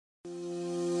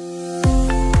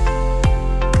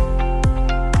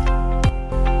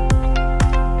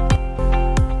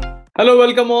Hello,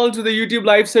 welcome all to the YouTube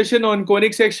live session on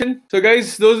Conics section. So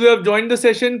guys, those who have joined the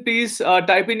session, please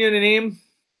type in your name.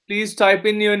 Please type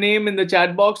in your name in the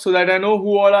chat box so that I know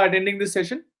who all are attending this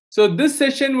session. So this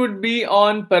session would be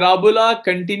on parabola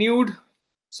continued.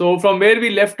 So from where we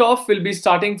left off, we'll be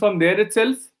starting from there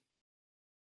itself.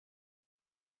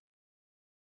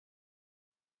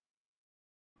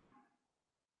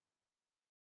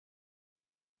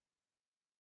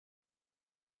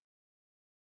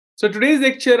 So today's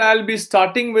lecture, I'll be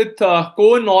starting with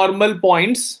co-normal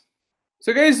points.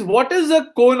 So guys, what is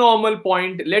a co-normal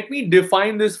point? Let me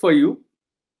define this for you.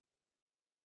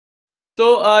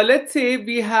 So let's say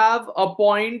we have a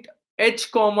point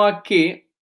h comma k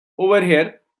over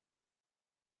here.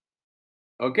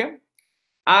 Okay.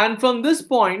 And from this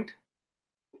point,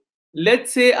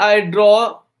 let's say I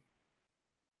draw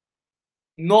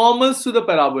normals to the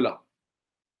parabola.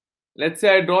 Let's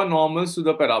say I draw normals to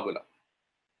the parabola.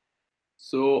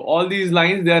 So all these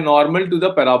lines, they are normal to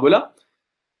the parabola.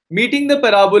 Meeting the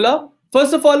parabola,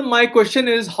 first of all, my question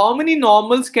is how many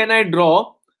normals can I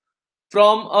draw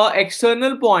from an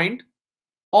external point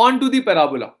onto the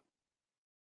parabola?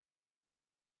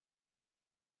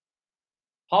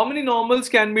 How many normals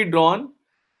can be drawn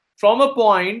from a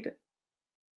point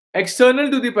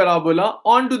external to the parabola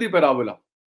onto the parabola?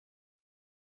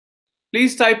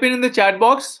 Please type in the chat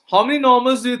box. How many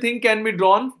normals do you think can be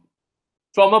drawn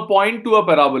from a point to a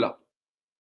parabola?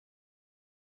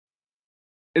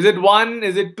 Is it 1?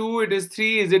 Is it 2? It is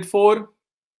 3? Is it 4?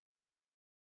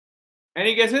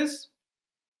 Any guesses?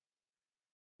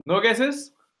 No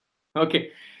guesses?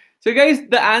 Okay. So guys,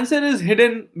 the answer is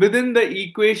hidden within the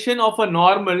equation of a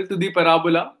normal to the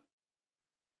parabola.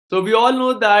 So we all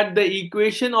know that the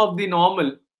equation of the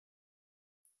normal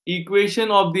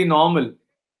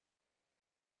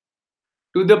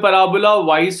to the parabola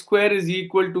y square is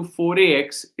equal to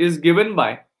 4ax is given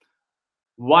by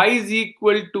y is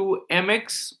equal to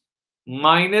mx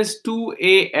minus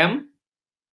 2am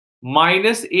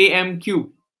minus am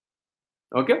cube.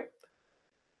 Okay.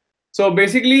 So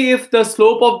basically, if the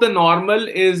slope of the normal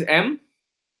is m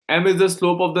is the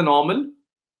slope of the normal,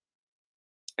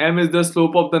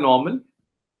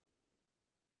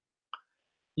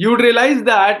 you would realize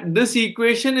that this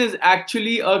equation is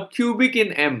actually a cubic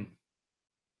in m.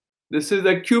 This is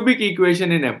a cubic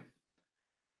equation in m.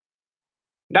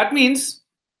 That means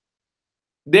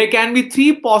there can be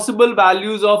three possible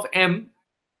values of m.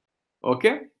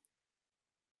 Okay.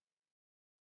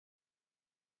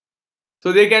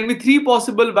 So there can be three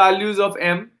possible values of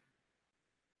m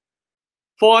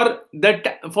for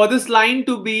this line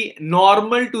to be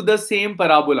normal to the same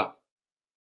parabola.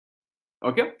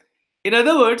 Okay. In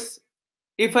other words,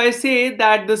 if I say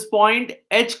that this point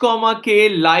h comma k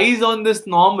lies on this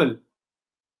normal,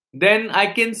 then I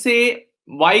can say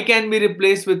y can be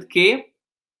replaced with k,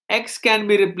 x can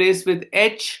be replaced with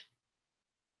h,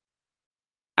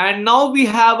 and now we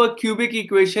have a cubic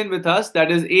equation with us,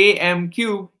 that is am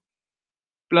cube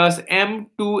plus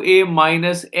m2a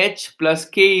minus h plus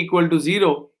k equal to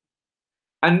 0.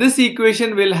 And this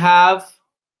equation will have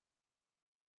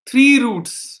three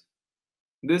roots.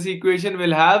 This equation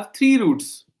will have three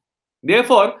roots.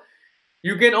 Therefore,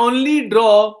 you can only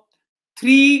draw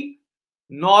three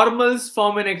normals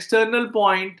from an external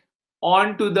point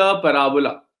onto the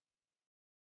parabola.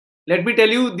 Let me tell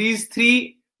you, these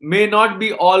three may not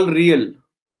be all real,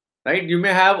 right? You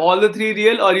may have all the three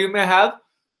real, or you may have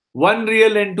one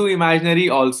real and two imaginary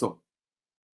also.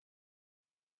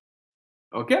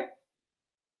 Okay.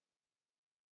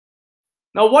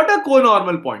 Now, what are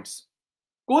co-normal points?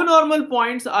 Co-normal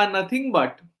points are nothing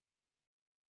but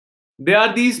they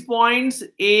are these points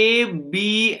A,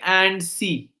 B, and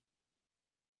C,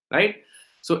 right?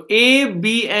 So A,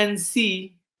 B, and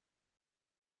C,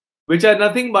 which are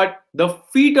nothing but the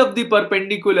feet of the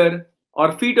perpendicular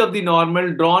or feet of the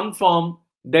normal drawn from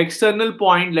the external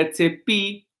point, let's say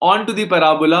P, onto the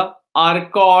parabola, are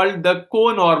called the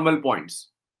co-normal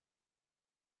points.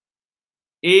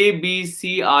 A, B,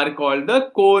 C are called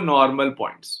the co-normal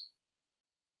points.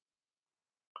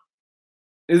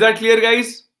 Is that clear,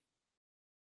 guys?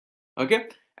 Okay.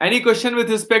 Any question with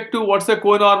respect to what's a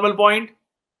co-normal point?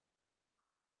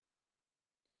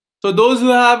 So those who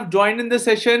have joined in the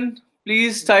session,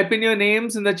 please type in your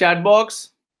names in the chat box.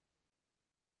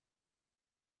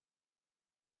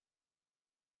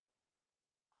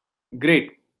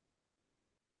 Great.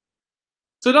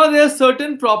 So now there are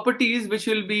certain properties which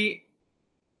we'll be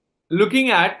looking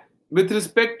at with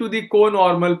respect to the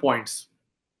co-normal points.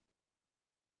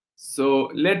 So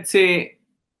let's say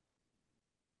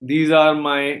these are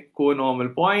my co-normal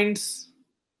points.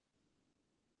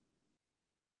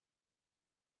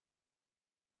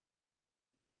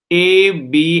 A,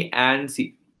 B, and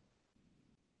C.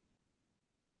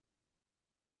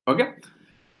 Okay.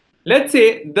 Let's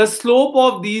say the slope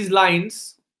of these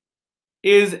lines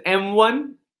is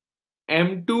M1,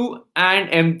 M2, and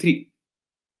M3.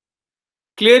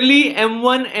 Clearly,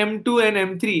 M1, M2,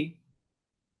 and M3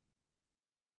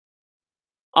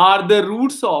 are the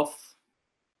roots of,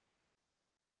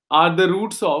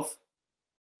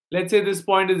 let's say this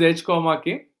point is h comma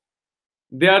k.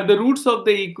 They are the roots of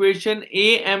the equation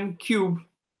am cube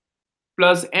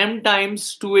plus m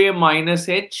times 2a minus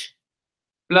h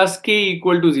plus k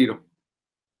equal to 0.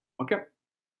 Okay.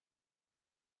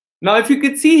 Now, if you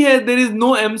could see here, there is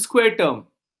no m square term.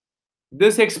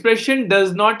 This expression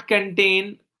does not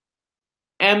contain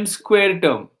m square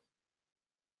term,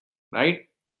 right?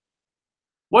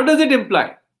 What does it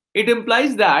imply? It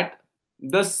implies that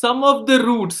the sum of the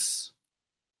roots,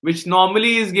 which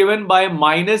normally is given by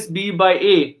minus b by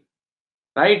a,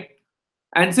 right?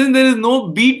 And since there is no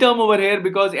b term over here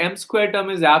because m square term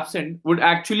is absent, would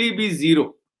actually be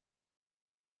 0.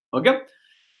 Okay.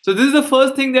 So this is the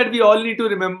first thing that we all need to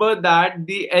remember, that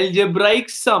the algebraic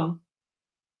sum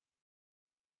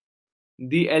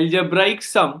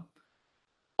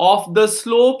of the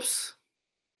slopes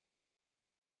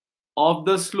of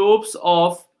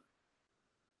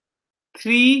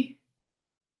three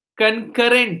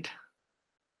concurrent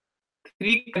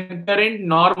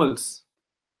normals,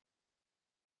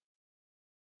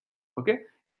 okay,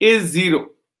 is 0.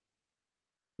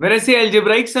 When I say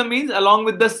algebraic sum, means along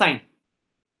with the sign,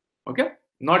 okay,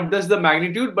 not just the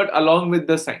magnitude but along with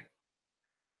the sign.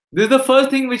 This is the first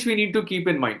thing which we need to keep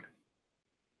in mind.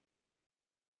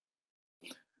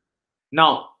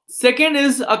 Now, second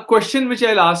is a question which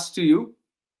I'll ask to you.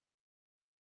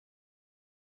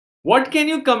 What can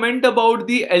you comment about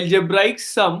the algebraic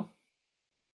sum?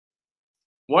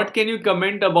 What can you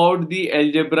comment about the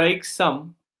algebraic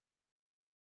sum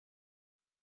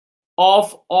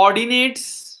of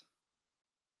ordinates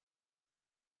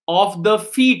of the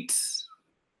feet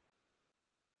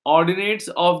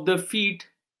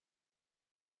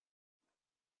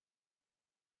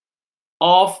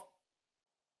of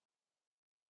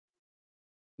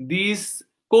these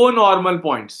co-normal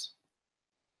points?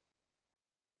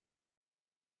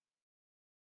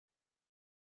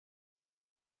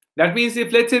 That means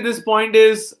if let's say this point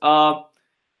is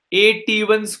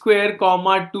 8t1 square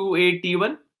comma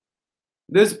 2at1,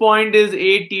 this point is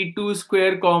 8t2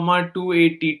 square comma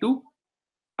 2at2,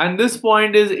 and this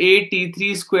point is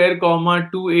 8t3 square comma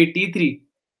 2at3,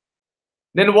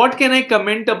 then what can I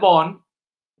comment upon?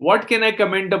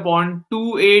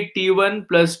 2at1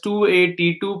 plus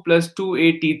 2at2 plus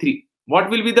 2at3. What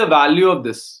will be the value of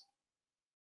this?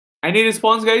 Any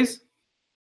response, guys?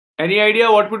 Any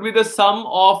idea what would be the sum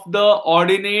of the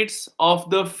ordinates of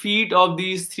the feet of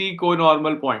these three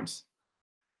co-normal points?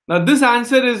 Now, this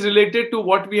answer is related to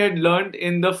what we had learned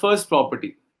in the first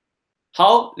property.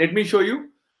 How? Let me show you.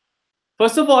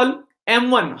 First of all,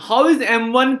 M1. How is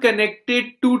M1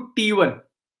 connected to T1?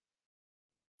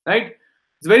 Right?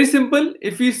 It's very simple.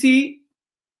 If you see,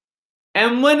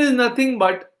 M1 is nothing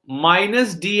but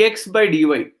minus dx by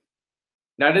dy.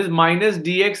 That is minus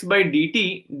dx by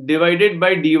dt divided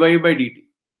by dy by dt.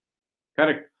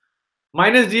 Correct.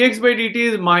 Minus dx by dt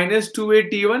is minus 2a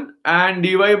t1 and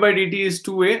dy by dt is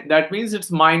 2a. That means it's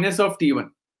minus of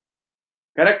t1.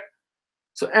 Correct.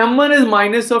 So m1 is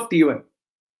minus of t1.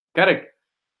 Correct.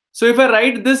 So if I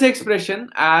write this expression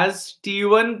as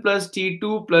t1 plus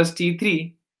t2 plus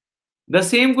t3, the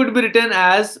same could be written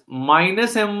as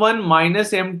minus m1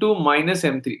 minus m2 minus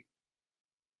m3.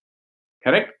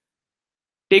 Correct.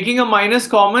 Taking a minus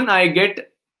common, I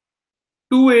get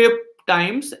 2a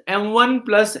times m1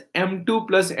 plus m2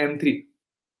 plus m3.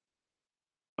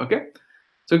 Okay.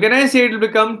 So can I say it will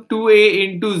become 2a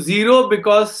into 0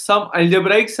 because some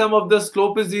algebraic sum of the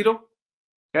slope is 0?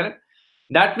 Correct.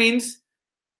 That means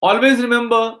always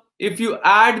remember, if you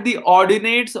add the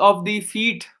ordinates of the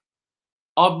feet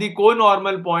of the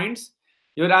co-normal points,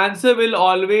 your answer will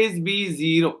always be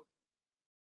 0.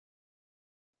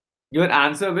 Your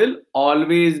answer will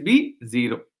always be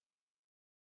 0.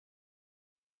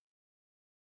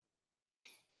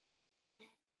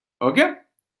 Okay.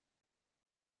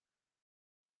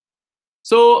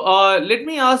 So let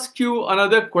me ask you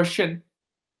another question.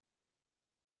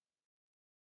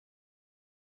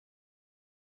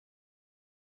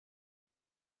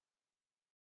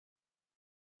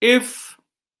 If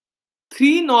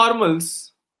three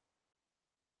normals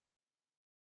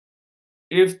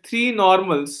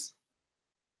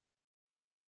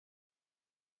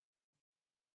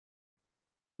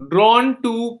drawn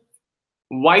to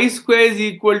y square is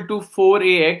equal to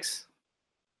 4ax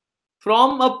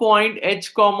from a point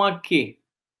h comma k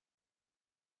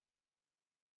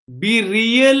be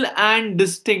real and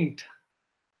distinct,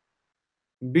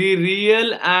 be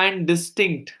real and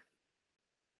distinct,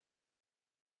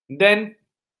 then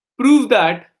prove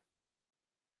that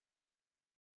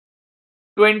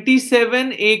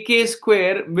 27 ak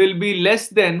square will be less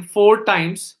than 4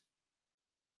 times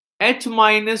h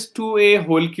minus 2a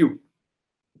whole cube.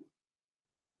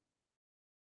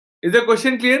 Is the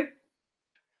question clear?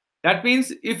 That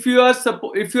means if you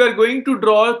are going to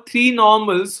draw three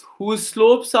normals whose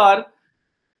slopes are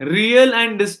real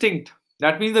and distinct,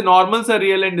 that means the normals are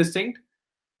real and distinct,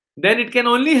 then it can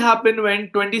only happen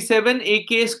when 27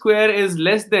 ak square is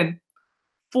less than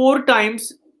 4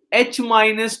 times h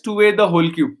minus 2a the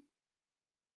whole cube.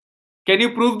 Can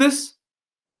you prove this?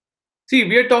 See,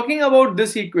 we are talking about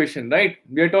this equation, right?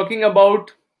 We are talking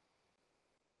about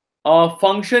a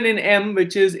function in M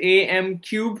which is am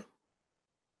cube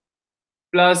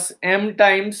plus m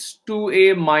times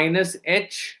 2a minus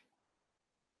h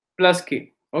plus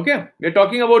k. Okay, we are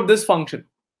talking about this function.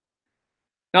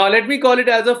 Now let me call it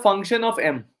as a function of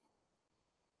m.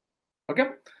 Okay,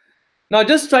 now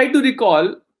just try to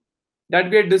recall that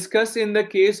we had discussed in the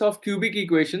case of cubic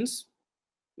equations,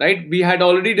 right? We had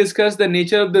already discussed the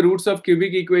nature of the roots of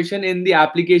cubic equation in the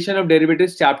application of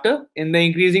derivatives chapter in the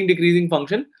increasing decreasing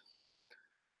function.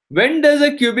 When does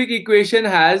a cubic equation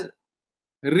has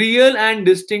real and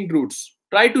distinct roots?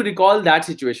 Try to recall that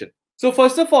situation. So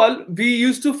first of all, we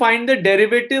used to find the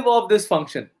derivative of this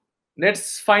function.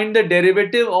 Let's find the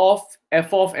derivative of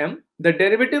f of m. The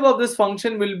derivative of this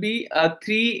function will be a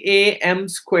 3am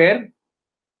square,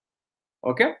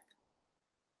 okay,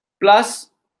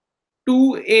 plus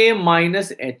 2a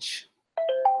minus h.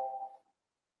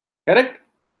 Correct?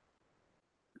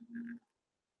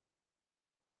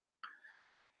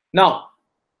 Now,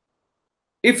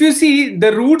 if you see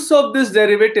the roots of this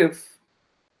derivative,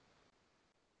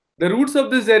 the roots of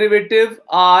this derivative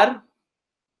are,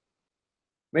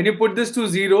 when you put this to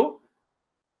 0,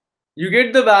 you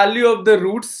get the value of the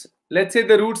roots. Let's say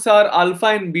the roots are alpha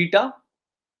and beta.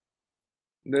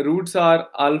 The roots are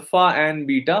alpha and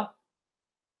beta.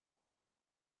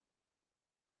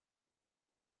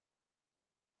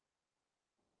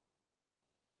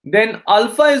 Then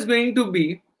alpha is going to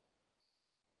be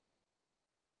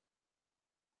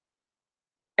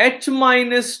h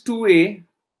minus 2a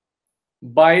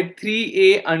by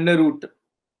 3a under root,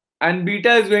 and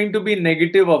beta is going to be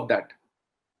negative of that.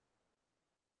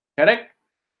 Correct?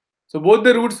 So both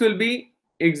the roots will be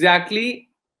exactly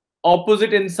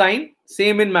opposite in sign,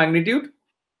 same in magnitude.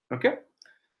 Okay.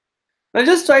 Now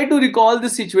just try to recall the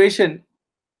situation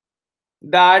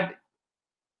that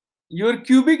your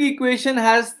cubic equation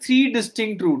has three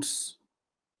distinct roots.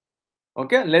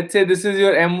 Okay, let's say this is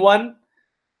your m1,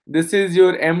 this is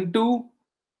your m2,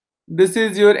 this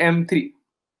is your m3.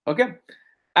 Okay,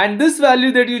 and this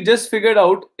value that you just figured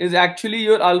out is actually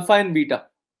your alpha and beta.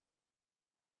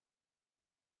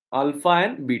 Alpha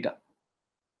and beta.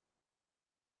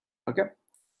 Okay.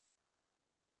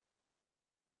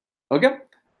 Okay.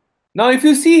 Now if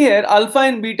you see here, alpha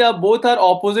and beta both are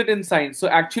opposite in sign. So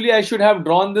actually I should have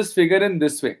drawn this figure in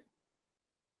this way.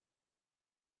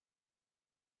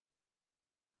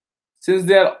 Since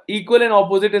they are equal and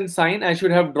opposite in sign, I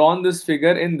should have drawn this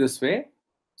figure in this way.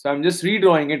 So I'm just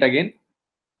redrawing it again.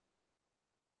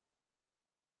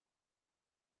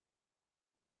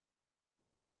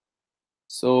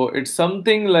 So it's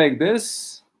something like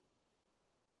this.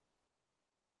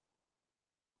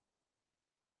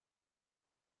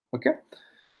 Okay.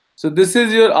 So this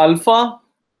is your alpha.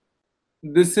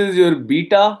 This is your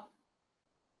beta,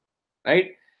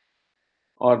 right?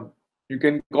 Or you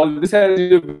can call this as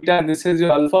your beta and this is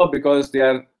your alpha because they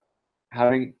are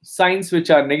having signs which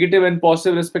are negative and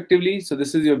positive respectively. So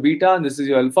this is your beta and this is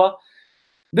your alpha.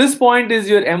 This point is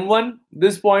your m1,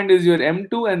 this point is your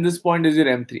m2, and this point is your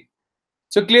m3.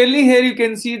 So clearly here you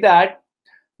can see that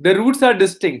the roots are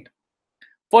distinct.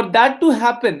 For that to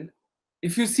happen,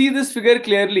 if you see this figure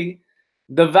clearly,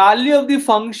 the value of the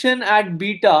function at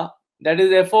beta, that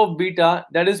is f of beta,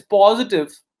 that is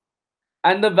positive,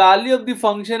 and the value of the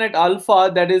function at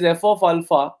alpha, that is f of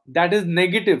alpha, that is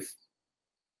negative.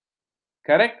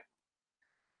 Correct?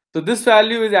 So this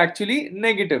value is actually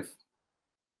negative.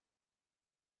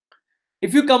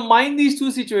 If you combine these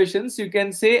two situations, you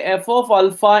can say f of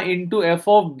alpha into f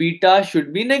of beta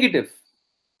should be negative.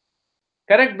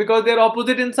 Correct? Because they are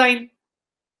opposite in sign.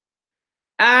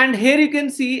 And here you can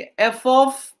see f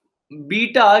of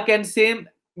beta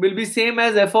will be same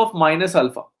as f of minus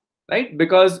alpha, right?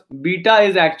 Because beta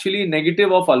is actually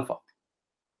negative of alpha.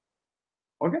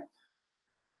 Okay.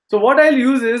 So what I'll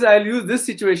use is I'll use this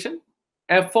situation.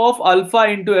 f of alpha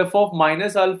into f of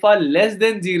minus alpha less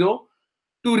than 0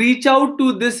 to reach out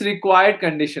to this required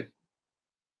condition.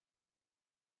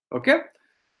 Okay,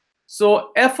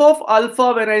 so f of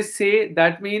alpha, when I say,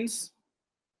 that means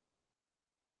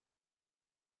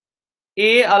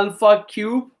a alpha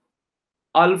cube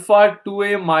alpha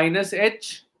 2a minus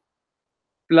h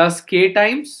plus k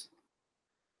times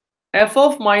f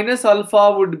of minus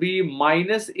alpha would be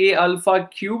minus a alpha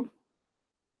cube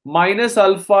minus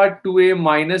alpha 2a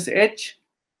minus h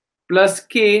plus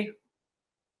k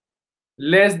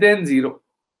less than 0.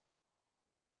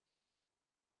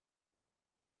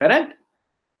 Correct?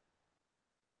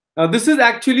 Now this is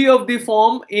actually of the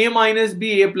form a minus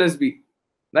b, a plus b,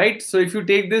 right? So if you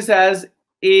take this as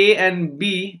a and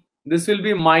b, this will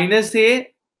be minus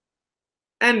a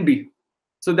and b.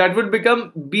 So that would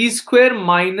become b square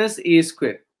minus a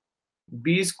square.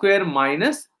 B square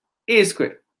minus a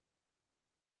square.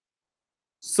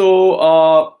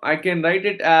 So I can write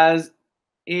it as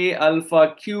a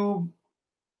alpha cube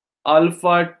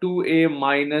alpha 2a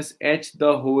minus h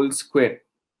the whole square.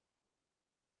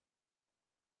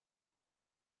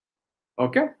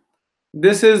 Okay,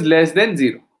 this is less than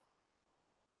 0.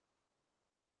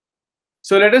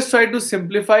 So let us try to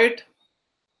simplify it.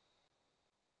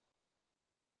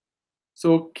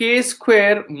 So k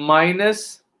square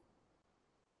minus,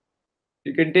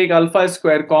 you can take alpha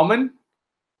square common,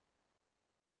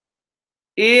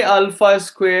 a alpha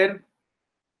square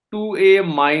 2a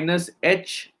minus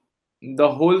h the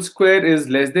whole square is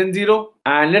less than 0.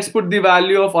 And let's put the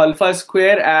value of alpha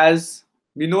square as,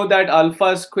 we know that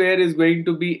alpha square is going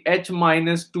to be h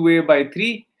minus 2a by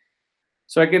 3.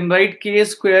 So I can write k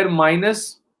square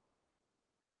minus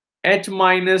h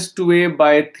minus 2a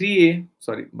by 3a,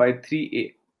 sorry, by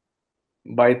 3a,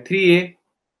 by 3a,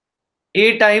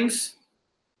 a times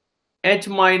h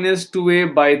minus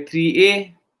 2a by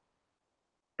 3a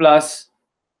plus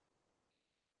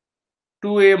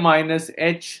 2a minus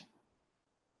h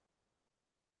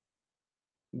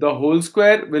the whole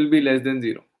square will be less than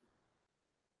 0.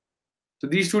 So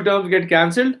these two terms get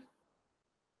cancelled.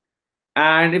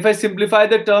 And if I simplify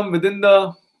the term within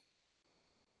the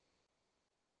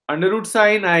under root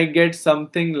sign, I get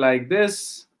something like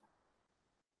this.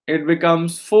 It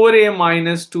becomes 4a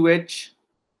minus 2h,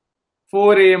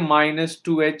 4a minus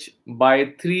 2h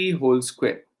by 3 whole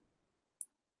square,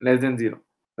 less than 0,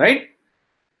 right?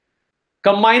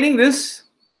 Combining these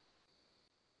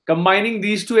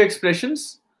two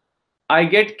expressions, I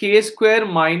get k square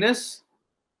minus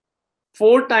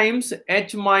 4 times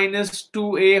h minus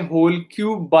 2a whole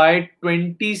cube by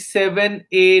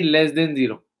 27a less than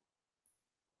 0.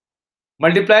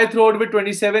 Multiply throughout with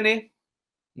 27a.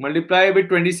 Multiply with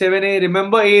 27a.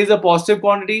 Remember, a is a positive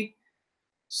quantity.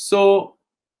 So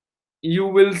you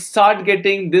will start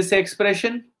getting this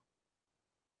expression,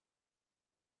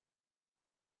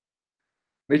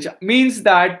 which means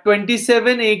that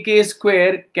 27ak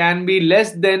square can be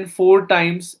less than 4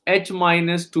 times h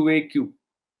minus 2a cube.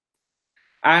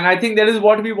 And I think that is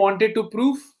what we wanted to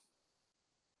prove.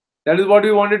 That is what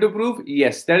we wanted to prove.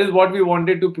 Yes, that is what we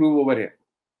wanted to prove over here.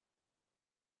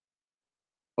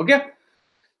 Okay.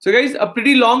 So guys, a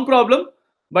pretty long problem,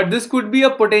 but this could be a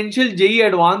potential JEE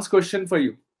advanced question for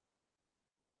you.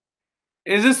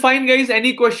 Is this fine, guys?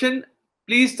 Any question?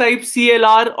 Please type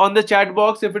CLR on the chat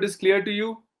box if it is clear to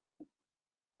you.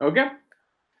 Okay.